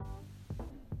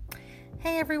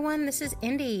Hey everyone, this is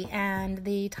Indy, and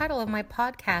the title of my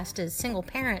podcast is Single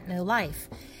Parent, No Life.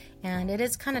 And it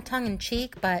is kind of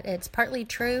tongue-in-cheek, but it's partly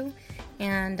true,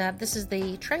 and this is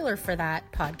the trailer for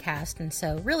that podcast. And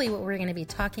so really what we're going to be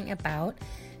talking about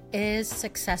is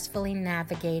successfully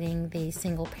navigating the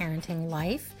single parenting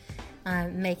life,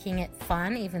 making it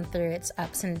fun even through its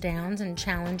ups and downs and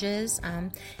challenges,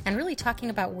 and really talking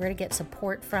about where to get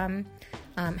support from,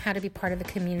 how to be part of a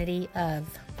community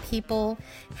of people,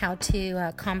 how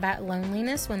to combat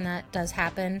loneliness when that does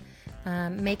happen,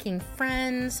 making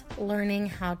friends, learning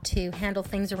how to handle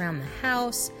things around the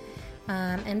house,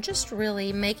 and just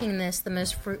really making this the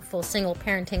most fruitful single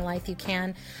parenting life you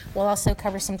can. We'll also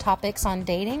cover some topics on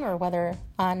dating or whether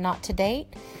not to date,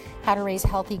 how to raise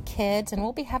healthy kids, and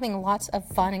we'll be having lots of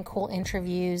fun and cool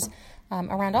interviews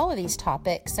around all of these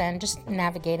topics and just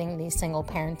navigating the single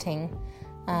parenting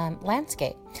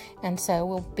landscape. And so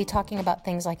we'll be talking about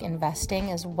things like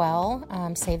investing as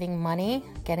well, saving money,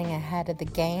 getting ahead of the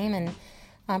game,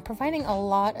 and providing a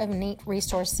lot of neat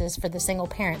resources for the single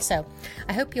parent. So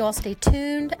I hope you all stay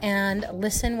tuned and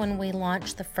listen when we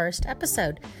launch the first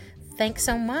episode. Thanks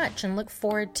so much, and look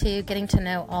forward to getting to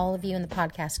know all of you in the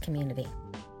podcast community.